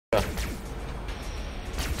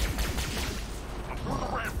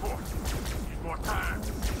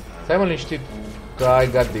Stai mă liniștit. Că I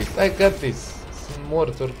got this. I got this. Sunt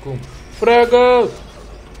mort oricum. Freagă!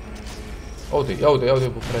 Ia uite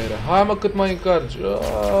pe fraiere. Hai mă cât mai încarci.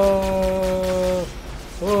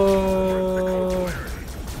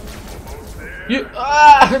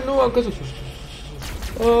 Nu, am căzut.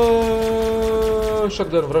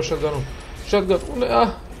 Shotgun, vreau shotgun-ul. Shotgun, unde?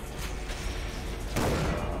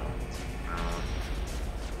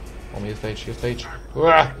 Mamă, este aici.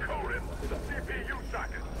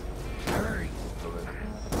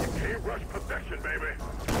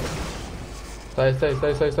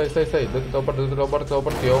 Stai. Dă-te la o parte,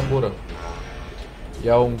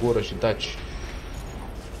 Ia-o în gură și taci.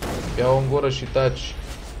 Ia-o în gură și taci.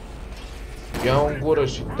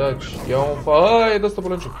 Ia-o în fa... Hai, dă-sta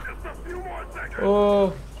pălănciu.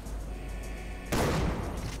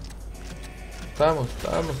 Stai mă,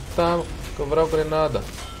 că vreau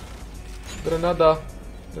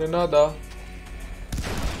grenada.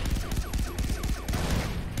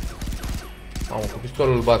 Mamă, cu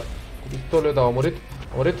pistolul îl bat. Cu pistolul, da, a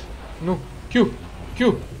murit? Nu. Q.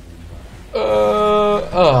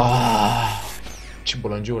 Ce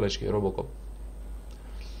bălăngiu ăla, că e Robocop.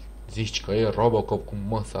 Zici că e Robocop cu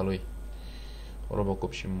măsa lui.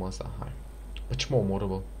 Robocop și măsa, hai. Bă, ce mă omoră,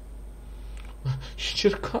 bă? Și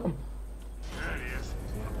cercam.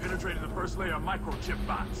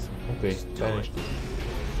 Ok, stai niște.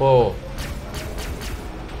 Fă-o.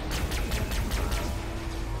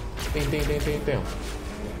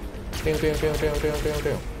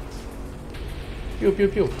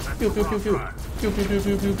 Piu.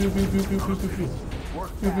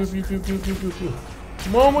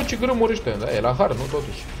 Mamă, ce greu morește. Da, e la har, nu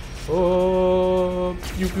totuși.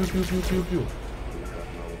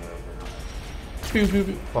 Piu.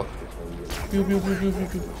 Fac. Piu.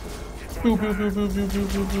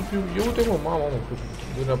 Ia uite, mă, mamă.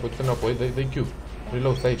 Du-te înapoi, dă-i Q.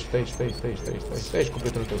 Reload, stai aici cu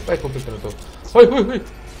prietenul tău. Hai.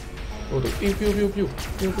 Uite, piu.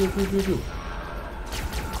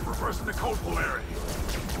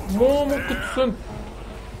 Mamă, cât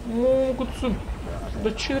sunt.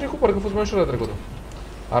 Dar ce trecut? Parcă a fost mai ușor de trecută.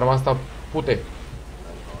 Arma asta pute.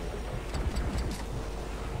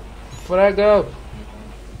 Fragă!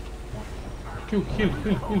 Q, heal.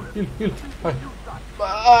 Hai.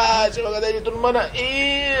 Ce mă gădeai tu în mână?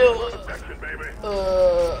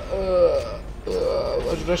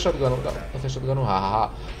 Aș vrea shotgun-ul, da. Asta e shotgun-ul.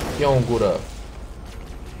 Ha. Ia-o în gură.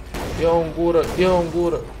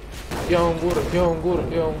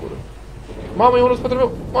 Mamă, e unul spatele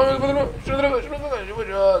meu. Și nu trebuie.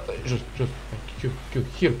 Jos.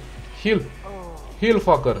 Q. Heal,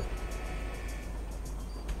 fucker.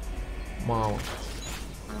 Mamă.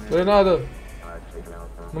 Grenadă.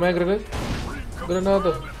 Nu mai ai grenade?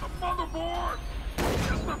 Grenadă.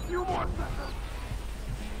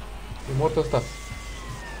 E mort ăsta.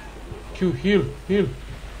 Q, heal.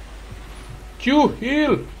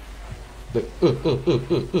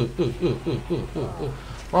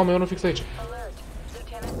 Mamă, eu nu fix aici.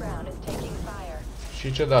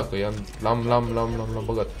 Și ce dacă? L-am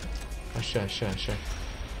băgat. Așa.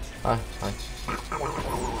 Hai.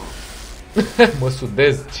 Mă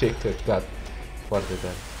sudez, ce căcat. Foarte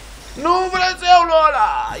tare. Nu vreau să iau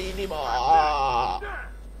ăla! Inima!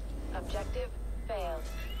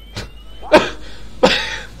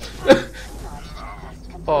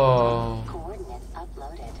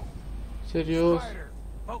 Serios?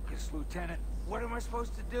 Focus, Lieutenant. What am I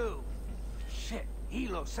supposed to do? Shit,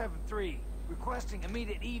 Hilo 7-3, requesting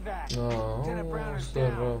immediate evac. Lieutenant Brown is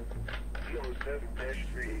down. Hilo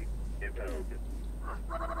 7-3, impound.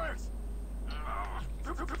 Rex!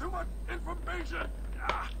 Too much information!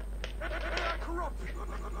 Corrupt!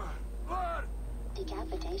 Blood!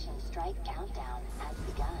 Decapitation strike countdown has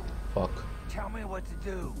begun. Fuck. Tell me what to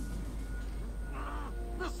do.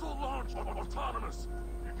 Missile launch autonomous!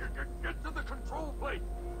 Get to the control plate!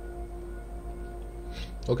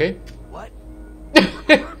 Okay. What?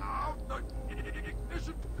 Out the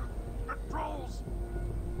ignition controls!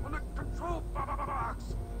 On the control box!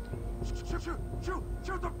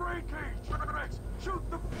 Shoot the brain cage! Rex! Shoot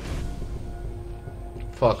the...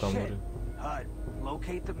 Fuck, am murit. HUD,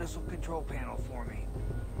 locate the missile control panel for me.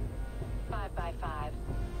 5x5.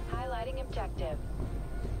 Highlighting objective.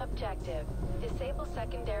 Objective. Disable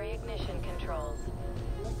secondary ignition controls.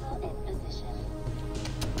 Missile in position.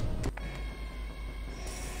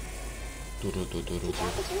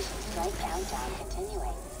 Decapitation strike countdown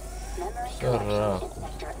continuing. Memory corruption in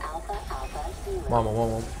sector Alpha 0.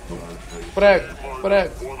 Mamă. Frag.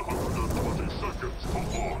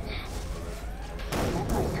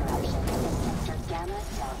 Memory corruption in sector Gamma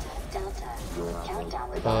Delta. Countdown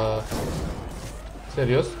required.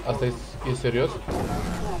 Serios? Asta e serios?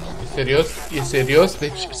 E serios? E serios?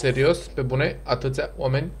 Deci, serios? Pe bune? Atâția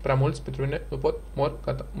oameni? Prea mulți pentru mine? Nu pot? Mor?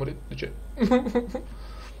 Gata, murit? De ce?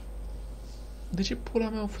 De ce pula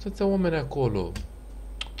mea au fost atâția oameni acolo?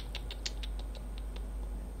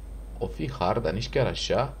 O fi hard, dar nici chiar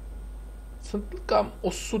așa? Sunt cam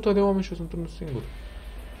 100 de oameni și eu sunt unul singur.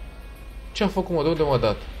 Ce a făcut, mă? De unde m-a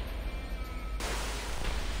dat?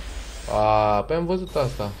 Păi am văzut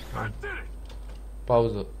asta.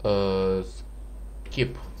 Pauză.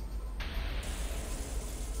 Skip.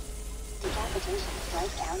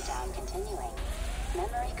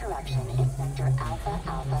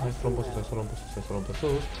 Hai să luăm pe sus, să luăm pe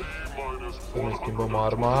sus. Să ne schimbăm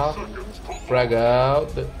arma. Frag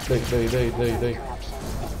out. Dă-i.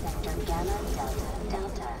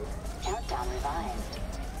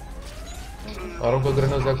 Aruncă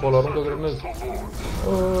grenăzi de acolo, aruncă grenăzi.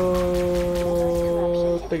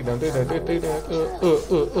 Take down. Și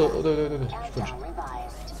fugi.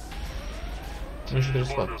 Nu știu ce trebuie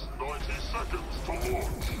să fac.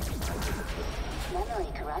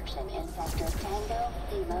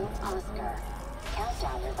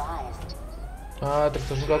 Trebuie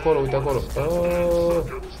să ajung acolo, uite acolo.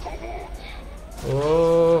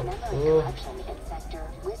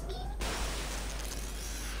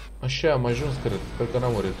 Așa, am ajuns, cred. Sper că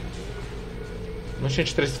n-am murit. Nu știu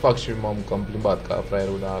ce trebuie să fac și m-am cam plimbat ca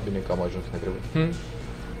fraierul, dar bine că am ajuns când trebuie.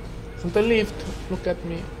 Sunt în lift. Look at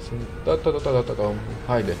me. Sunt...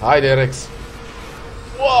 Haide, Rex.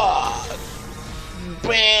 What?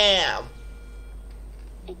 Bam!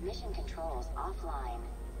 Ignition controls offline.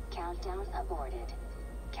 Countdown aborted.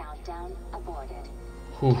 Countdown aborted.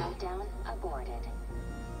 Countdown aborted.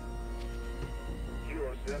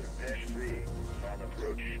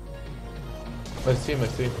 Mersi.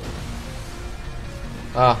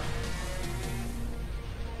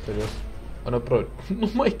 Serios? În approach.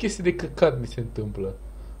 Numai chestii de căcat mi se întâmplă.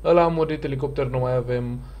 Ăla a murit, elicopter nu mai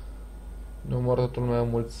avem. Nu mor toată lumea,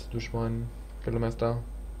 mulți dușmani pe lumea asta.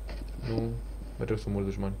 Nu, mereu sunt mulți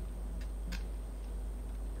dușmani.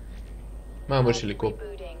 Mai am și elicopter.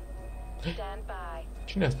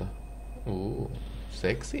 Cine e asta?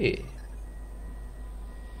 Sexy.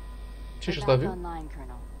 Ce-și ăsta viu?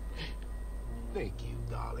 Thank you,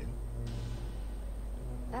 darling.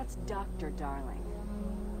 That's Dr. Darling.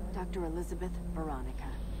 Dr. Elizabeth Veronica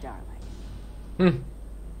Darling.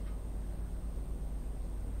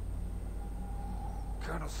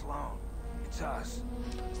 Colonel Sloan, it's us.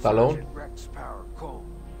 Stallone? Sergeant Rex Colf,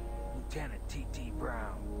 Lieutenant T.T.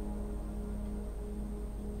 Brown.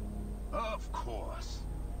 Of course.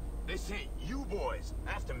 They sent you boys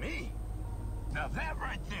after me. Now that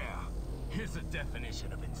right there is a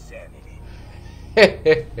definition of insanity.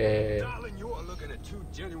 Darling, you are looking at two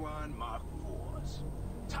genuine Mark IVs.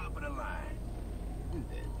 Top of the line.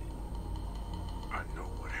 I know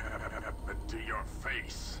what happened to your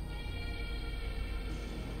face.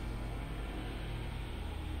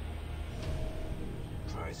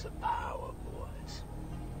 Price of power, boys.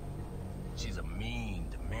 She's a mean,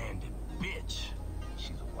 demanding bitch.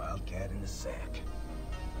 She's a wildcat in the sack.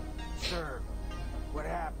 Sir, what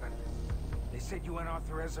happened? They said you went off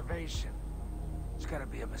the reservation. It's gotta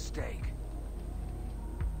be a mistake.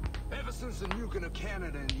 Ever since the nuking of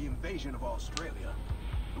Canada and the invasion of Australia,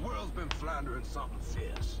 the world's been floundering something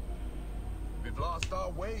fierce. We've lost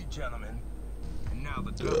our way, gentlemen. And now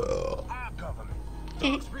the government, our government,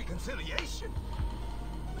 talks reconciliation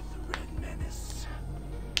with the Red Menace.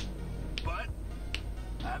 But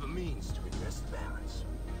I have a means to redress the balance.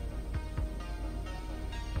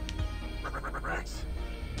 Rex,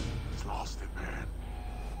 he's lost it, man.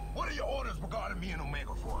 What are your orders regarding me and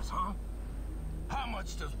Omega Force, huh? How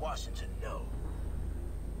much does Washington know?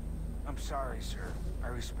 I'm sorry, sir. I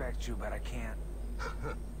respect you, but I can't.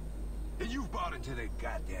 And you've bought into their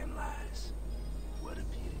goddamn lies. What a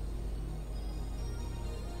pity.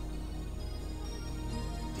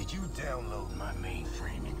 Did you download my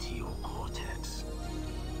mainframe into your cortex?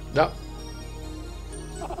 Da.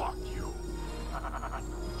 Fuck you.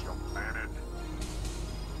 Your planet.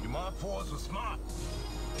 Your Mark IVs were smart.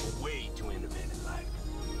 But way too independent like.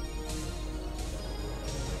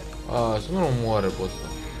 Să nu moare pe ăsta.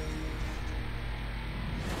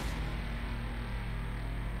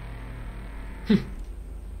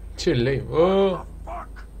 Ce lame.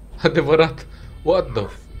 Adevărat. What the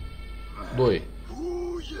f... 2.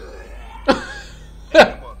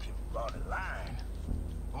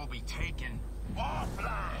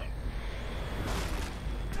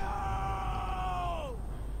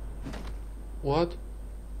 What?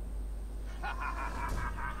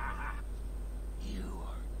 You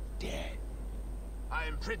are dead. I I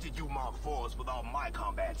imprinted you Mark IVs with all my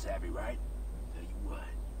combat savvy, right? Tell you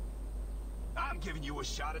what. I'm giving you a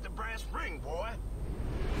shot at the brass ring, boy.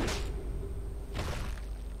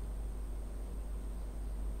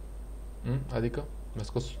 Adică? Mi-a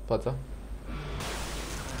scos fața?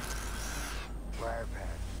 Briar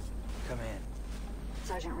patch. Come in.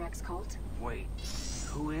 Sergeant Rex Colf? Wait,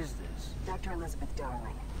 who is this? Dr. Elizabeth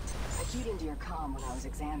Darling. I keyed into your comm when I was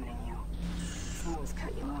examining you. Someone's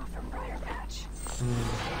cut you off from Briar Patch.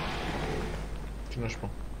 Ce nașpa?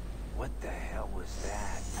 What the hell was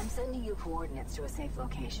that? I'm sending you coordinates to a safe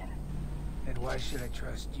location. And why should I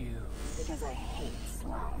trust you? Because I hate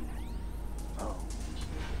Sloan. Oh.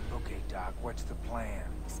 Okay, Doc, what's the plan?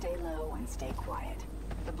 Stay low and stay quiet.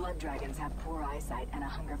 The blood dragons have poor eyesight and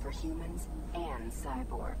a hunger for humans and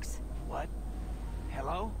cyborgs. What?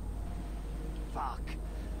 Hello? Fuck.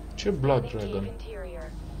 Ce Blood Dragon?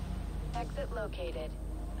 Interior. Exit located.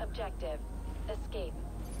 Objective. Escape.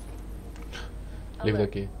 Leave the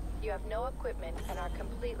Alert. key. You have no equipment and are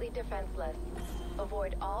completely defenseless.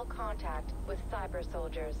 Avoid all contact with cyber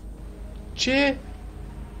soldiers. Ce?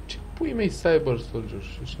 Ce pui mei Cyber Soldier?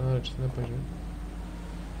 Și așa n-are ce să ne faci, nu?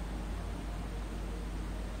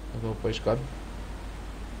 Dacă mă pe aici cad.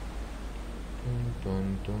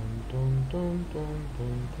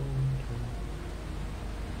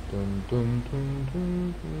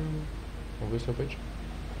 Mă vezi pe aici?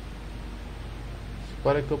 Se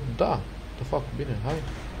pare că da. Te fac bine, hai.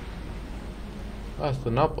 Asta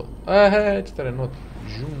în apă. Ce tare not.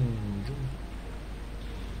 Jum.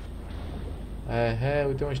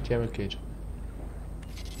 Uite mă, știam eu că e aici.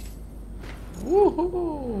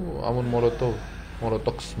 Am un molotov.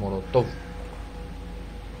 Molotov.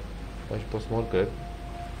 Hai și pot să mor, cred.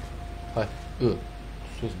 Hai.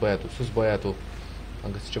 Sus băiatul.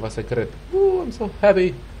 Am găsit ceva secret. I'm so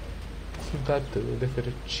happy. Sunt atât de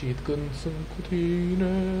fericit când sunt cu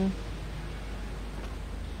tine.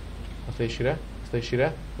 Asta e ieșirea?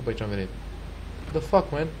 Că pe aici am venit. The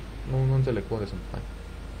fuck, man? Nu înțeleg. Unde sunt? Hai.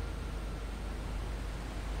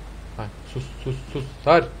 Sus.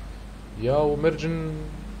 Sari! Iau, mergi în...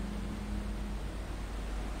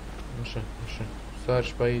 Așa. Sari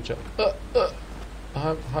și pe aici.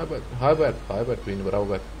 Hai băiat, bine, bravo,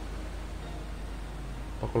 băiat.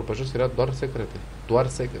 Acolo pe jos era doar secrete. Doar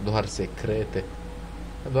secrete.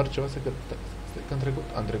 Doar ceva secret. Stai că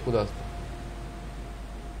am trecut de asta.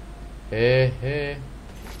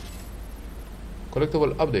 Collectible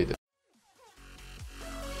updated.